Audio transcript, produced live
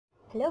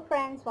Hello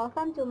friends,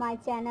 welcome to my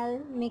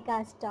channel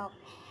Mika's Talk.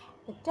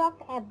 To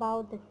talk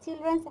about the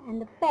children and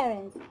the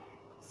parents.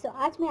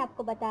 आज मैं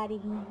आपको बता रही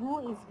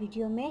हूँ इस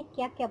वीडियो में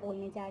क्या क्या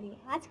बोलने जा रही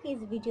हूँ। आज के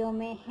इस वीडियो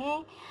में है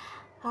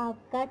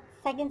आपका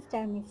second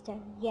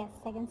trimester.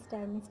 Yes, second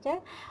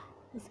trimester.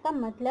 इसका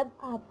मतलब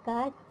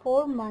आपका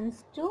 4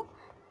 मंथ्स टू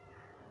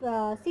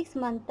 6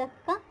 मंथ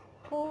तक का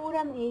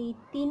पूरा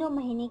तीनों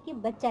महीने की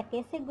बच्चा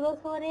कैसे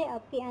ग्रोथ हो रहे हैं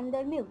आपके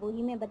अंदर में,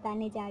 वही मैं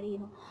बताने जा रही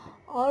हूँ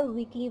और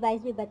वीकली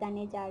वाइज भी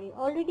बताने जा रही हूँ।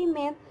 ऑलरेडी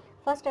मैं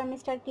फर्स्ट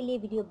ट्राइमेस्टर के लिए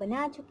वीडियो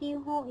बना चुकी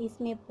हूँ,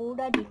 इसमें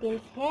पूरा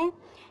डिटेल्स है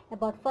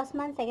about first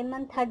month, second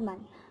month, third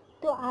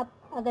month. तो आप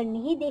अगर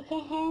नहीं देखे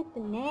हैं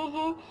तो नए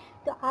हैं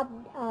तो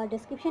आप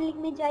डिस्क्रिप्शन लिंक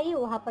में जाइए,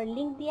 वहाँ पर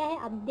लिंक दिया है,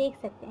 आप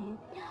देख सकते हैं।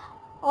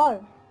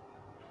 और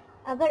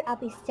अगर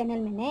आप इस चैनल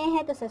में नए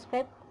हैं तो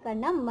सब्सक्राइब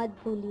करना मत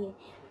भूलिए।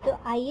 तो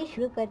आइए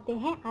शुरू करते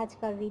हैं आज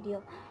का वीडियो।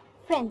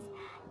 फ्रेंड्स,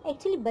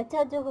 एक्चुअली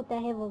बच्चा जो होता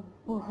है वो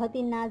बहुत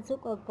ही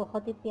नाजुक और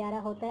बहुत ही प्यारा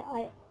होता है,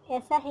 और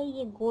ऐसा है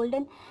ये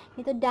गोल्डन,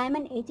 ये तो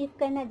डायमंड अचीव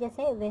करना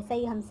जैसा है वैसा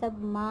ही हम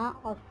सब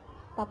माँ और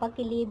पापा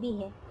के लिए भी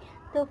है।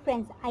 तो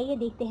फ्रेंड्स, आइए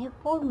देखते हैं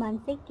 4 मंथ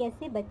से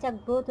कैसे बच्चा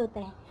ग्रोथ होता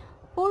है।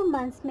 4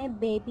 मंथ्स में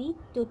बेबी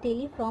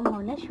टोटली फॉर्म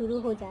होना शुरू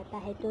हो जाता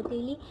है,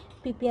 टोटली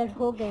प्रिपेयर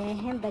हो गए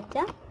हैं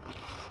बच्चा,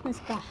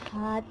 उसका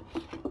हाथ,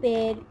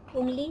 पैर,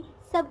 उंगली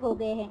सब हो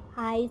गए हैं,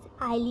 आइज़,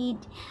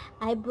 आईलिड,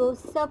 आईब्रोज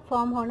सब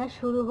फॉर्म होना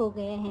शुरू हो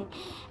गए हैं।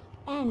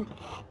 एंड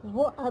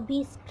वो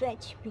अभी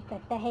स्ट्रेच भी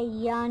करता है,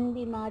 यान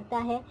भी मारता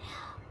है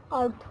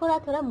और थोड़ा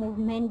थोड़ा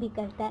मूवमेंट भी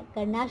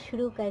करना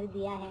शुरू कर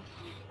दिया है।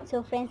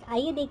 सो फ्रेंड्स,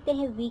 आइए देखते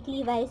हैं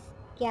वीकली वाइज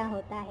क्या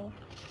होता है।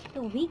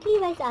 तो वीकली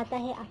वाइज आता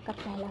है आपका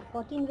पहला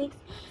 14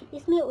 वीक्स।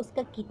 इसमें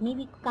उसका किडनी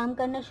भी काम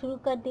करना शुरू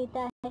कर देता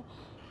है।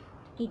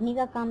 किडनी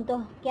का काम तो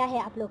क्या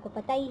है आप लोगों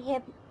को पता ही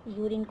है,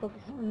 यूरिन को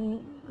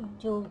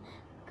जो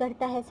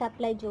करता है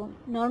सप्लाई, जो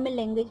नॉर्मल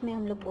लैंग्वेज में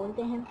हम लोग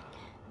बोलते हैं,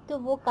 तो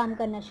वो काम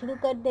करना शुरू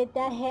कर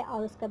देता है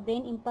और उसका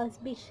ब्रेन इम्पल्स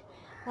भी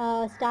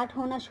स्टार्ट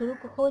होना शुरू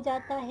हो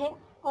जाता है।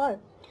 और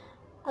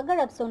अगर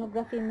आप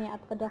सोनोग्राफी में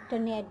आपका डॉक्टर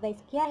ने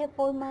एडवाइस किया है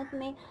 4 मंथ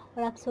में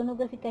और आप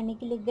सोनोग्राफी करने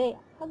के लिए गए,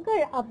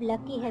 अगर आप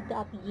लकी है तो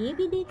आप ये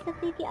भी देख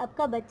सकते हैं कि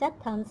आपका बच्चा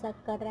थम्स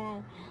अप कर रहा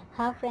है।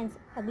 हाँ फ्रेंड्स,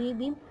 अभी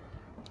भी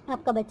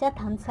आपका बच्चा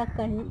थम्स अप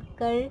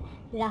कर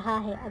रहा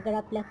है। अगर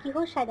आप लकी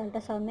हो शायद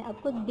अल्ट्रासाउंड में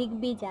आपको दिख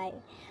भी जाए।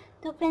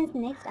 तो फ्रेंड्स,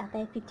 नेक्स्ट आता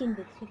है 15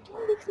 वीक्स।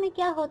 15 वीक्स में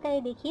क्या होता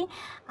है, देखिए,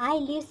 आई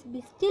लिड्स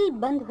भी स्टिल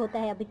बंद होता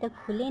है, अभी तक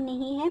खुले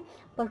नहीं हैं,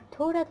 पर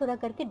थोड़ा थोड़ा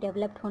करके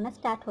डेवलप्ड होना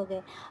स्टार्ट हो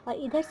गए और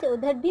इधर से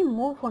उधर भी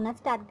मूव होना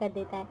स्टार्ट कर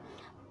देता है।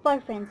 पर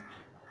फ्रेंड्स,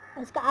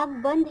 उसका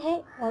आँख बंद है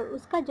और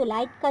उसका जो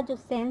लाइट का जो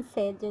सेंस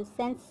है, जो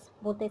सेंस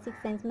बोलते हैं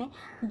सिक्स सेंस में,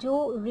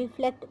 जो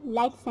रिफ्लेक्ट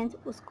लाइट सेंस,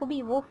 उसको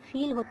भी वो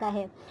फील होता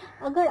है।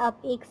 अगर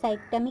आप एक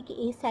साइड, टमी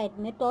की एक साइड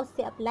में टॉर्च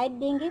से आप लाइट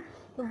देंगे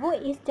तो वो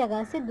इस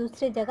जगह से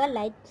दूसरे जगह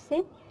लाइट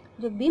से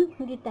जो बीम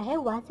गिरता है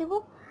वहाँ से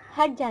वो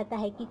हट जाता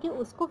है, क्योंकि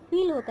उसको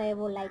फील होता है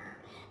वो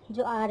लाइट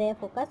जो आ रहा है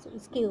फोकस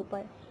उसके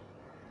ऊपर।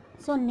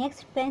 सो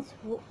नेक्स्ट फ्रेंड्स,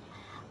 वो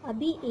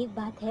अभी एक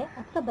बात है,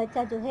 आपका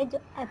बच्चा जो है जो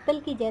एप्पल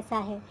की जैसा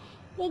है,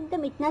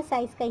 एकदम इतना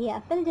साइज़ का ही है,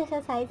 एप्पल जैसा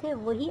साइज़ है,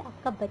 वही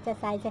आपका बच्चा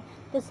साइज़ है।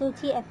 तो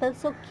सोचिए, Apple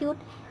so cute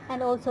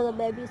and also the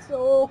baby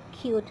so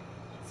cute.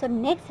 So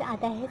next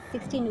आता है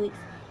 16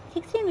 वीक्स।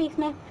 16 वीक्स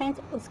में फ्रेंड्स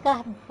उसका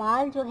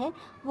बाल जो है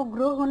वो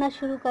ग्रो होना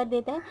शुरू कर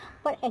देता है,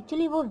 पर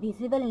एक्चुअली वो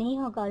विजिबल नहीं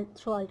होगा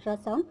थ्रू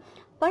अल्ट्रासाउंड,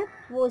 पर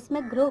वो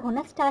उसमें ग्रो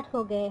होना स्टार्ट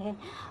हो गए हैं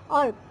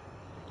और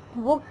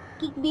वो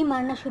किक भी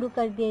मारना शुरू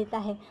कर देता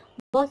है।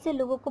 बहुत से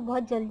लोगों को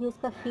बहुत जल्दी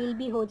उसका फील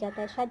भी हो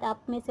जाता है, शायद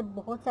आप में से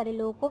बहुत सारे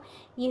लोगों को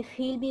ये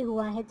फील भी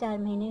हुआ है 4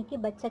 महीने कि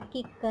बच्चा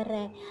किक कर रहा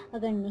है।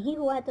 अगर नहीं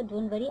हुआ है तो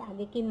डोंट वरी,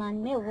 आगे की मान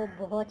में वो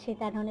बहुत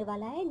शैतान होने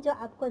वाला है जो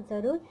आपको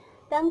ज़रूर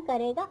तंग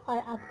करेगा और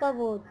आपका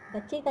वो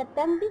बच्चे का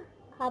तंग भी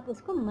आप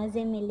उसको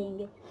मज़े में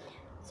लेंगे।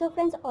 सो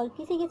फ्रेंड्स, और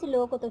किसी किसी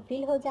लोगों को तो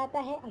फील हो जाता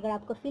है। अगर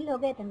आपको फील हो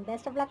गया तो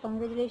best of luck,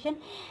 congratulation,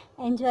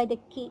 enjoy the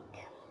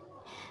kick.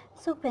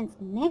 So friends,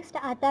 next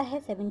आता है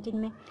 17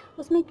 में।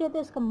 उसमें क्या होता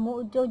है,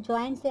 उसका जो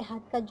जॉइंट्स है,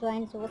 हाथ का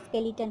जॉइंट्स, वो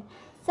स्केलेटन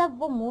सब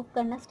वो मूव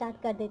करना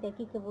स्टार्ट कर देते हैं,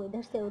 क्योंकि वो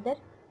इधर से उधर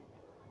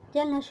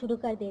चलना शुरू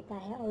कर देता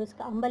है और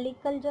उसका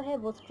अम्बलिकल जो है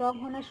वो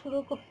स्ट्रॉन्ग होना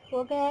शुरू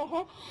हो गया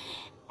है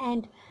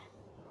एंड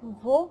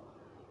वो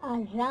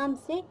आराम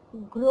से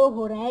ग्रो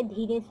हो रहा है,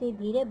 धीरे से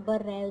धीरे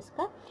बढ़ रहा है,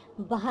 उसका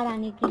बाहर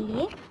आने के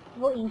लिए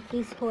वो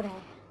इंक्रीज हो रहा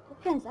है। तो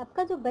फ्रेंड्स,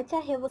 आपका जो बच्चा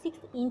है वो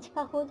 6 इंच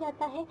का हो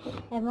जाता है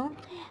एवं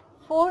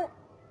 4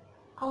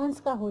 आउंस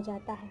का हो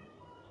जाता है।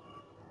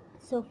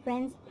 सो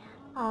फ्रेंड्स,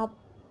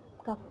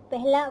 आपका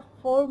पहला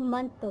 4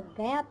 मंथ तो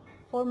गया,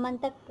 4 मंथ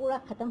तक पूरा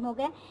ख़त्म हो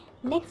गया।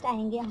 नेक्स्ट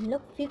आएंगे हम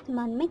लोग 5th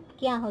मंथ में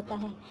क्या होता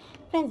है।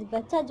 फ्रेंड्स,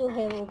 बच्चा जो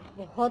है वो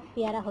बहुत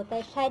प्यारा होता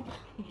है। शायद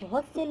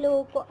बहुत से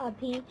लोगों को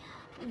अभी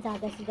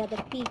ज़्यादा से ज़्यादा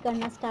पी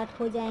करना स्टार्ट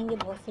हो जाएंगे,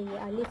 बहुत से ये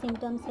अर्ली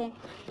सिम्टम्स है।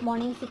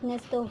 मॉर्निंग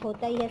सिकनेस तो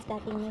होता ही है,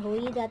 स्टार्टिंग में हो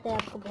ही जाता है,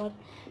 आपको बहुत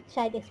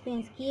शायद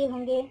एक्सपीरियंस किए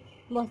होंगे,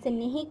 बहुत से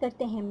नहीं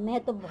करते हैं, मैं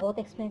तो बहुत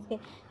एक्सपीरियंस किया।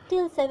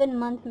 टिल 7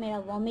 मंथ मेरा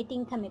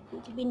वॉमिटिंग था, मैं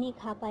कुछ भी नहीं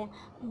खा पाया।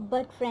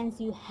 But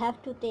friends, you have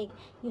to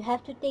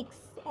take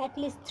at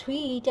least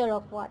 3 liter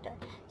of water,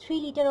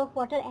 3 liter of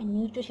water and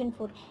nutrition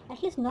food,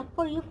 at least not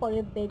for you, for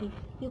your baby.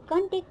 You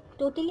can't take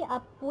totally,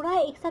 आप पूरा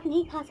एक साथ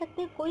नहीं खा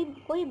सकते,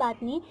 कोई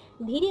बात नहीं,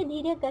 धीरे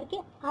धीरे करके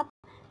आप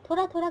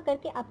थोड़ा थोड़ा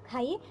करके आप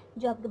खाइए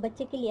जो आपके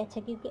बच्चे के लिए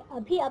अच्छा, क्योंकि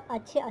अभी आप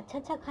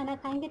अच्छा खाना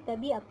खाएंगे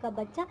तभी आपका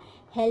बच्चा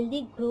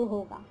हेल्दी ग्रो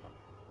होगा।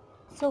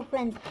 सो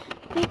फ्रेंड्स,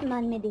 5th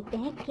मंथ में देखते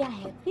हैं क्या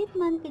है। 5th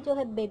मंथ के जो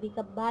है बेबी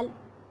का बाल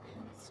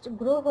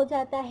ग्रो हो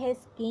जाता है,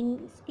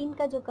 स्किन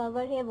का जो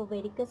कवर है वो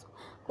वेरिकस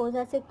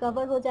कोजा से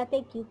कवर हो जाते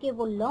हैं, क्योंकि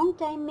वो लॉन्ग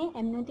टाइम में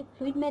एमनियोटिक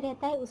फ्लूइड में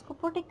रहता है, उसको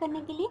प्रोटेक्ट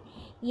करने के लिए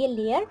ये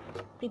लेयर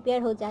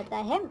प्रिपेयर हो जाता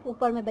है,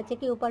 ऊपर में बच्चे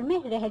के ऊपर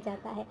में रह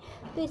जाता है।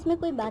 तो इसमें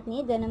कोई बात नहीं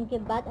है, जन्म के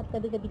बाद आप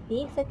कभी कभी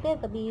देख सकते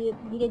हैं, कभी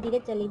धीरे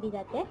धीरे चले भी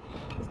जाते हैं,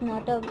 it's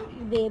not a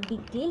way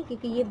big deal,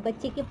 क्योंकि ये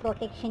बच्चे के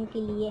प्रोटेक्शन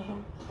के लिए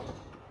है।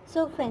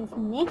 सो फ्रेंड्स,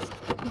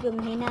 नेक्स्ट जो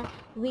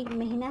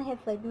महीना है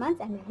 5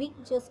 मंथ्स एंड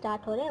वीक जो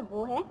स्टार्ट हो रहा है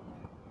वो है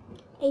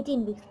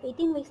 18 वीक्स।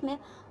 18 वीक्स में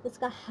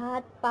उसका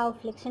हाथ पाँव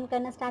फ्लेक्शन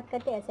करना स्टार्ट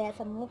करते हैं, ऐसा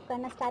ऐसा मूव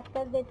करना स्टार्ट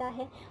कर देता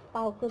है,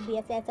 पाँव को भी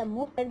ऐसा ऐसा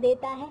मूव कर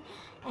देता है।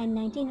 एंड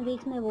 19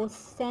 वीक्स में वो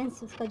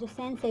सेंस, उसका जो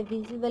सेंस है,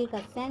 विजुअल का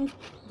सेंस,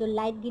 जो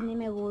लाइट गिरने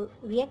में वो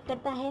रिएक्ट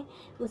करता है।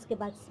 उसके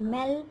बाद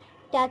स्मेल,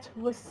 टच,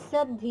 वो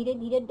सब धीरे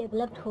धीरे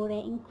डेवलप्ड हो रहे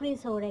हैं,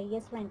 इंक्रीज हो रहे हैं।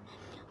 यस फ्रेंड,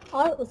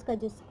 और उसका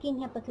जो स्किन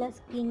है, पतला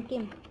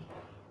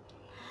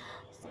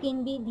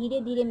स्किन भी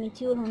धीरे धीरे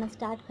मेच्योर होना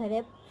स्टार्ट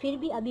करे, फिर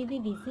भी अभी भी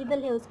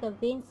विजिबल है, उसका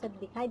वेन सब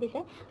दिखाई देता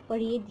है, पर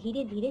ये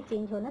धीरे धीरे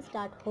चेंज होना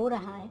स्टार्ट हो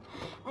रहा है।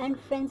 एंड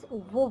फ्रेंड्स,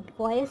 वो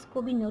वॉइस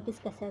को भी नोटिस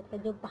कर सकते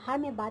हैं, जो बाहर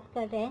में बात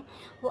कर रहे हैं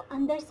वो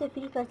अंदर से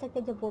फील कर सकते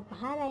हैं, जब वो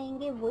बाहर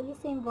आएंगे वही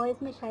सेम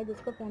वॉइस में शायद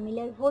उसको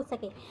फैमिलियर हो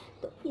सके।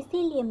 तो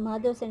इसीलिए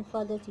mothers and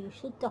fathers, you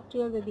should talk to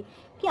your baby,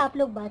 कि आप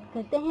लोग बात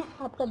करते हैं,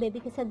 आपका बेबी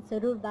के साथ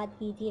ज़रूर बात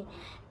कीजिए।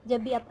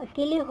 जब भी आप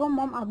अकेले हो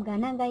मॉम, आप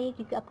गाना गाइए,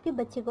 क्योंकि आपके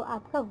बच्चे को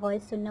आपका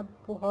वॉइस सुनना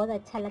बहुत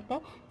अच्छा लगता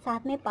है,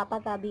 साथ में पापा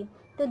का भी।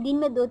 तो दिन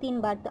में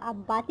 2-3 बार तो आप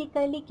बात ही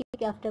कर ली,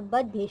 क्योंकि after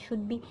birth they should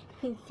be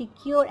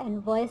secure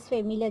and voice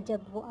familiar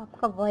जब वो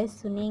आपका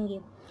वॉइस सुनेंगे।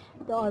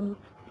 तो और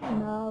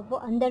वो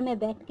अंदर में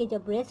बैठ के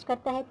जब रेस्ट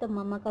करता है तो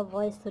मम्मा का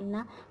वॉइस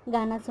सुनना,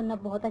 गाना सुनना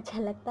बहुत अच्छा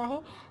लगता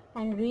है।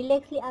 एंड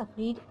रिलैक्सली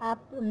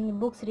आप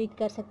बुक्स रीड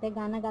कर सकते हैं,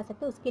 गाना गा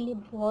सकते हैं, उसके लिए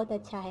बहुत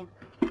अच्छा है।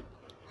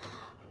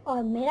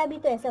 और मेरा भी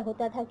तो ऐसा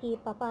होता था कि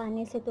पापा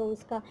आने से तो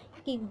उसका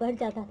किक बढ़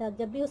जाता था,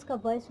 जब भी उसका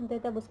वॉइस सुनते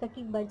तब उसका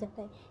किक बढ़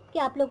जाता है।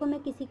 क्या आप लोगों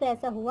में किसी का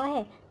ऐसा हुआ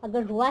है?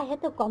 अगर हुआ है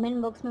तो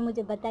कमेंट बॉक्स में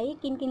मुझे बताइए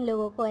किन किन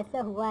लोगों को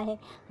ऐसा हुआ है।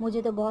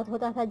 मुझे तो बहुत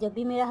होता था, जब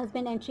भी मेरा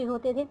हस्बैंड एंट्री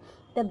होते थे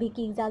तब भी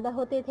किक ज़्यादा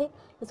होते थे,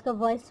 उसका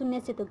वॉइस सुनने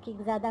से तो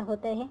किक ज़्यादा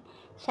होता है,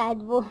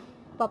 शायद वो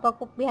पापा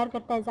को प्यार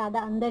करता है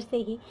ज़्यादा अंदर से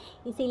ही,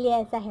 इसीलिए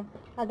ऐसा है।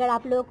 अगर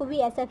आप लोगों को भी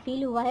ऐसा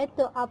फील हुआ है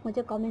तो आप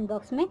मुझे कमेंट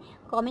बॉक्स में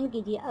कमेंट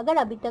कीजिए। अगर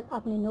अभी तक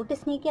आपने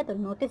नोटिस नहीं किया तो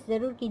नोटिस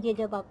ज़रूर कीजिए,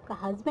 जब आपका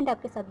हस्बैंड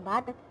आपके साथ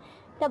बात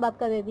तब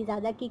आपका बेबी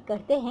ज़्यादा किक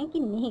करते हैं कि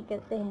नहीं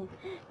करते हैं।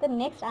 तो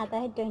नेक्स्ट आता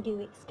है 20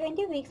 वीक्स।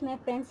 20 वीक्स में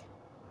फ्रेंड्स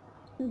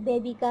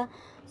बेबी का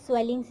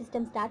स्वेलिंग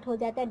सिस्टम स्टार्ट हो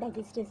जाता है,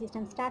 डाइजेस्टिव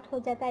सिस्टम स्टार्ट हो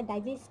जाता है,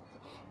 डाइजेस्ट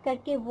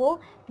करके वो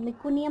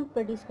मेकोनियम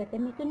प्रोड्यूस करते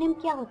हैं। मेकोनियम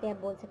क्या होता है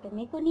आप बोल सकते हैं?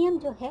 मेकोनियम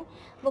जो है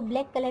वो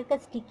ब्लैक कलर का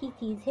स्टिकी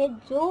चीज़ है,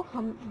 जो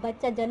हम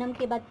बच्चा जन्म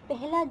के बाद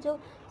पहला जो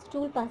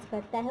स्टूल पास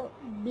करता है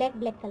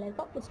ब्लैक कलर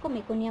का, उसको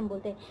मेकोनियम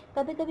बोलते हैं।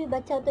 कभी कभी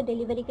बच्चा तो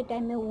डिलीवरी के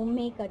टाइम में वूम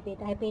में ही कर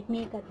देता है, पेट में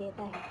ही कर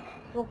देता है,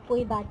 वो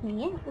कोई बात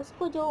नहीं है,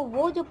 उसको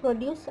जो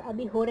प्रोड्यूस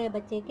अभी हो रहे हैं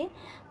बच्चे के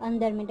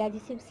अंदर में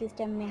डाइजेस्टिव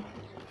सिस्टम में।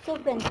 सो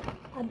फ्रेंड्स,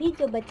 अभी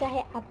जो बच्चा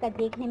है आपका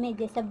देखने में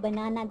जैसा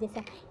बनाना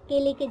जैसा,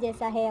 केले के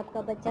जैसा है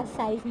आपका बच्चा,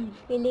 साइज़ में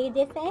केले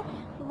जैसा है,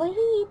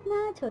 वही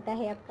इतना छोटा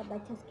है आपका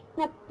बच्चा,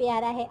 कितना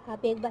प्यारा है।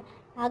 आप एक बार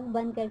आँख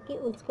बंद करके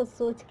उसको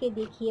सोच के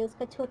देखिए,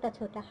 उसका छोटा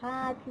छोटा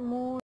हाथ,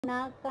 मुँह,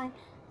 नाक, कान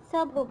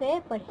सब हो गए,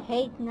 पर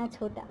है इतना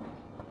छोटा।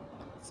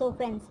 सो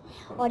फ्रेंड्स,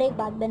 और एक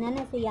बात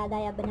बनाना से याद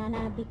आया,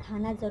 बनाना भी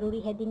खाना ज़रूरी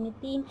है, दिन में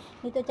 3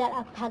 नहीं तो 4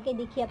 आप खा के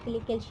देखिए, आपके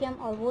लिए कैल्शियम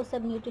और वो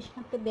सब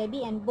न्यूट्रिशन आपके बेबी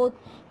एंड बोथ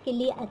के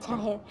लिए अच्छा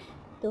है,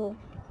 तो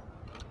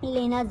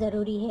लेना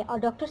ज़रूरी है। और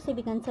डॉक्टर से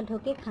भी कंसल्ट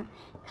होकर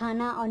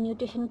खाना और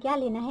न्यूट्रिशन क्या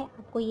लेना है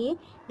आपको ये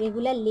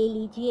रेगुलर ले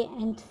लीजिए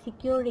एंड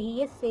सिक्योर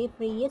रहिए,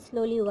 सेफ रहिए,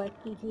 स्लोली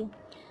वर्क कीजिए।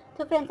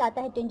 तो फ्रेंड्स,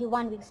 आता है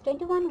 21 वीक्स।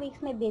 21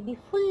 वीक्स में बेबी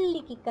फुल्ली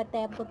किक करता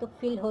है, आपको तो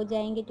फील हो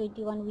जाएंगे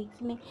 21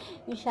 वीक्स में,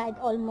 शायद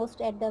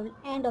almost at the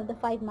end of the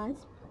 5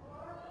 months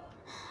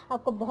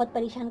आपको बहुत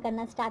परेशान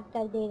करना स्टार्ट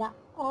कर देगा।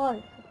 और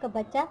आपका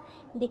बच्चा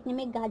दिखने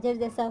में गाजर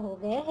जैसा हो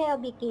गया है,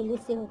 अब ये केले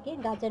से होके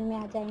गाजर में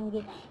आ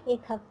जाएंगे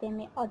 1 हफ्ते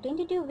में। और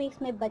 22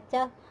 वीक्स में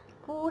बच्चा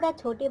पूरा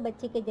छोटे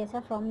बच्चे के जैसा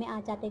फॉर्म में आ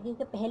जाता है,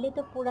 क्योंकि पहले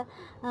तो पूरा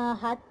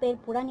हाथ पैर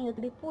पूरा नहीं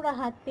होता, पूरा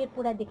हाथ पैर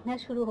पूरा दिखना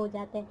शुरू हो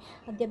जाता है।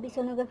 अब जब भी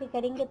सोनोग्राफी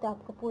करेंगे तो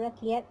आपको पूरा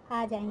क्लियर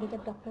आ जाएंगे,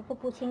 जब डॉक्टर को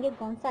पूछेंगे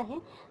कौन सा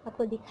है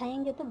आपको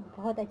दिखाएंगे तो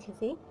बहुत अच्छे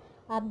से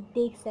आप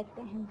देख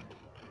सकते हैं।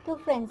 तो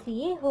फ्रेंड्स,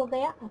 ये हो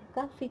गया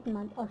आपका 5th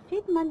मंथ, और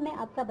 5th मंथ में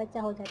आपका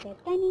बच्चा हो जाता है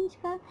 10 इंच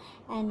का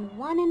एंड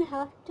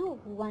 1.5 to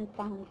 1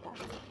 पाउंड का।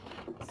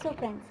 सो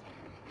फ्रेंड्स,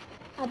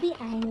 अभी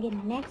आएंगे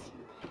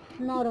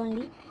नेक्स्ट नॉट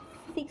ओनली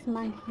 6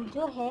 मंथ,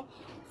 जो है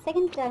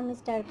 2nd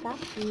ट्राइमेस्टर का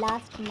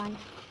लास्ट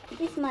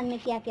मंथ। इस मंथ में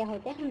क्या क्या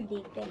होता है हम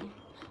देखते हैं।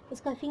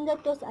 उसका फिंगर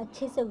टोस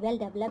अच्छे से वेल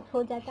डेवलप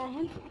हो जाता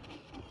है,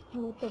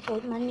 वो तो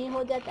 4th मंथ में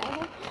हो जाता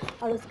है।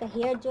 और उसका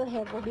हेयर जो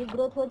है वो भी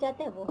ग्रोथ हो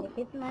जाता है, वो है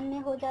 5th मंथ में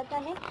हो जाता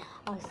है।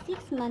 और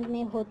 6th मंथ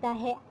में होता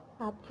है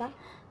आपका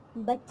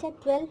बच्चा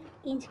 12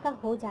 इंच का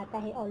हो जाता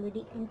है,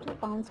 ऑलरेडी 2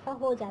 पाउंड्स का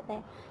हो जाता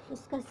है।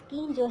 उसका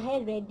स्किन जो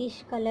है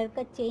रेडिश कलर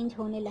का चेंज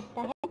होने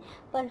लगता है,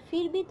 पर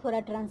फिर भी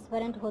थोड़ा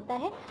ट्रांसपेरेंट होता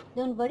है,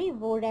 डोंट वरी,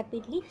 वो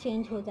रैपिडली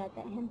चेंज हो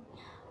जाता है।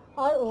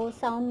 और वो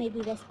साउंड में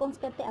भी रेस्पॉन्स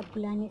करते हैं। अब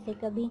बुलाने से,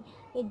 कभी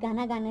एक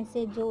गाना गाने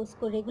से, जो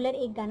उसको रेगुलर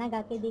एक गाना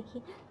गा के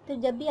देखिए, तो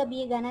जब भी अब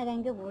ये गाना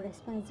गाएंगे वो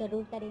रेस्पॉन्स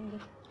ज़रूर करेंगे।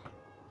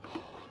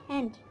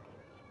 एंड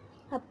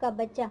आपका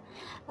बच्चा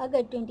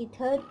अगर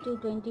 23rd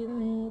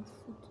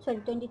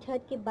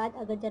के बाद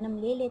अगर जन्म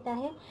ले लेता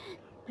है,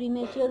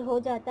 प्रीमेच्योर हो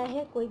जाता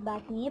है, कोई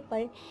बात नहीं है,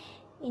 पर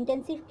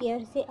इंटेंसिव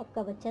केयर से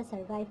आपका बच्चा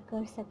सरवाइव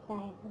कर सकता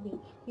है अभी,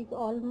 क्योंकि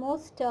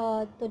ऑलमोस्ट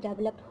तो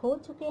डेवलप्ड हो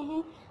चुके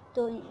हैं।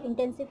 तो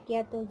इंटेंसिव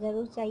केयर तो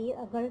ज़रूर चाहिए।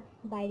 अगर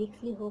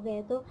बायरिक्सली हो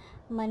गए तो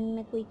मन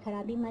में कोई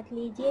ख़राबी मत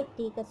लीजिए,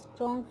 take a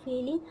strong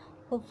feeling,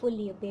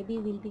 hopefully your baby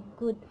will be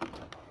good.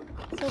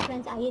 So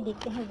friends, आइए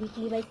देखते हैं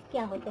वीकली वाइज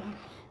क्या होते हैं।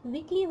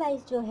 वीकली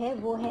वाइज जो है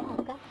वो है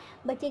आपका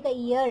बच्चे का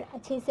ईयर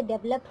अच्छे से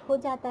डेवलप हो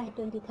जाता है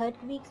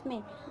 23rd वीक्स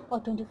में, और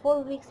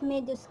 24 वीक्स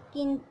में जो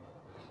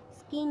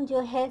स्किन जो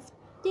है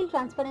स्टिल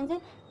ट्रांसपेरेंट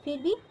है, फिर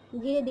भी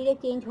धीरे धीरे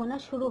चेंज होना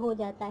शुरू हो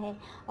जाता है।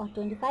 और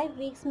 25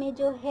 वीक्स में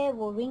जो है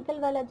वो रिंकल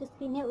वाला जो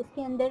स्किन है,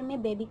 उसके अंदर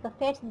में बेबी का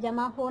फैट्स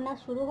जमा होना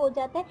शुरू हो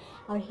जाता है,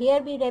 और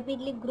हेयर भी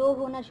रैपिडली ग्रो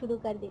होना शुरू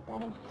कर देता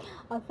है।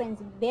 और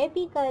फ्रेंड्स,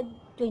 बेबी का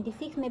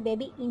 26 में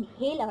बेबी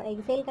इनहेल और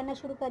एक्सेल करना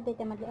शुरू कर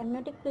देता है, मतलब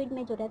एमनियोटिक फ्लूइड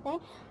में जो रहता है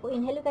वो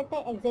इनहेल करता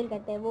है, एक्सेल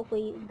करता है। वो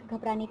कोई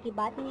घबराने की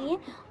बात नहीं है,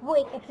 वो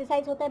एक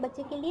एक्सरसाइज होता है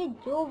बच्चे के लिए,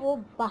 जो वो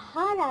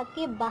बाहर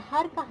आके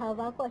बाहर का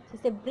हवा को अच्छे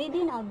से ब्रीद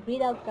इन और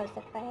ब्रीद आउट कर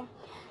सकता है।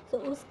 तो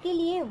उसके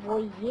लिए वो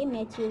ये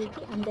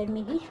मैच्योरिटी अंदर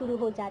में ही शुरू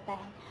हो जाता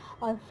है।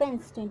 और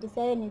friends,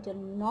 27 is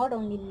not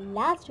only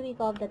last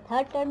week of the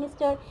 3rd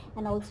trimester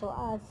and also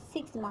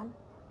 6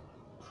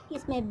 month.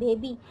 इसमें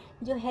बेबी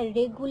जो है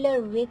रेगुलर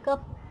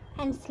वेकअप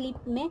एंड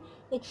स्लीप में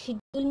एक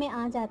शेड्यूल में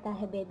आ जाता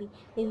है। बेबी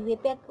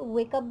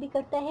वेकअप भी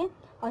करता है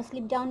और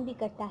स्लीप डाउन भी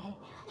करता है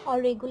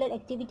और रेगुलर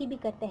एक्टिविटी भी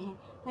करते हैं।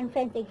 एंड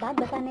फ्रेंड्स, एक बात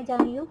बताने जा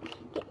रही हूँ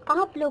कि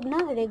आप लोग ना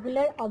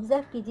रेगुलर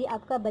ऑब्जर्व कीजिए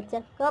आपका बच्चा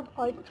कब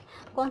और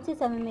कौन से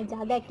समय में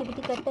ज़्यादा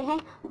एक्टिविटी करते हैं।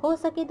 हो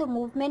सके तो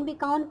मूवमेंट भी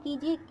काउंट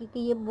कीजिए, क्योंकि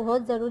ये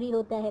बहुत ज़रूरी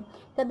होता है।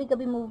 कभी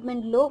कभी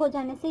मूवमेंट लो हो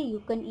जाने से you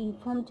can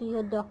inform to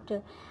your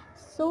doctor.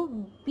 So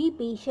be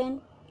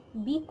patient,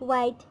 be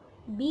quiet,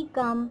 be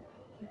calm,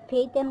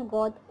 faith in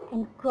God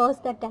and cross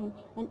the time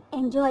and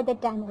enjoy the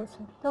time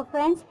also। तो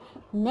फ्रेंड्स,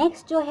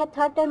 नेक्स्ट जो है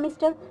 3rd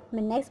ट्राइमेस्टर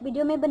मैं नेक्स्ट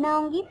वीडियो में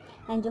बनाऊंगी।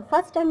 And जो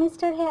 1st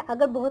trimester है,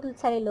 अगर बहुत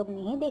सारे लोग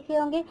नहीं देखे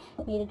होंगे,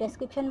 मेरे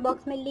डिस्क्रिप्शन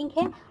बॉक्स में लिंक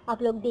है,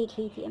 आप लोग देख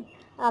लीजिए।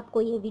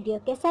 आपको ये वीडियो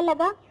कैसा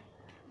लगा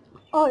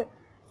और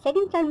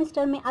 2nd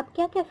ट्राइमेस्टर में आप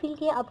क्या क्या फील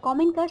किया, आप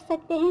कमेंट कर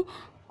सकते हैं।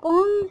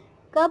 कौन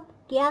कब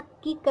क्या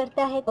किक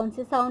करता है, कौन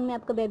से साउंड में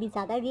आपका बेबी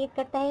ज़्यादा रिएक्ट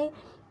करता है,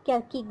 क्या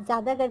किक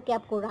ज़्यादा करके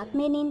आपको रात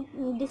में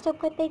नींद डिस्टर्ब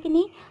करता है कि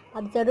नहीं,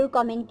 आप ज़रूर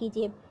कमेंट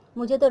कीजिए।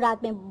 मुझे तो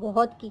रात में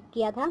बहुत किक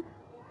किया था,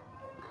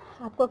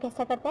 आपको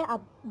कैसा करता है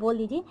आप बोल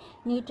दीजिए।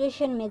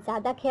 न्यूट्रिशन में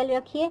ज़्यादा ख्याल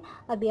रखिए,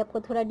 अभी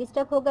आपको थोड़ा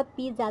डिस्टर्ब होगा,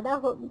 पी ज़्यादा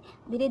हो,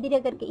 धीरे धीरे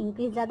करके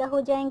इंक्रीज ज़्यादा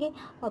हो जाएंगे,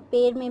 और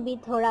पैर में भी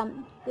थोड़ा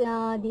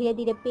धीरे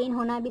धीरे पेन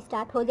होना भी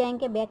स्टार्ट हो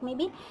जाएंगे, बैक में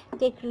भी।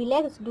 Take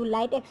relax, do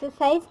light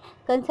exercise,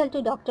 consult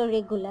to doctor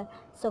regular.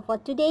 So for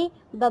today,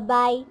 bye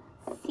bye,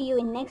 C you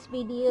in next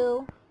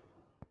video.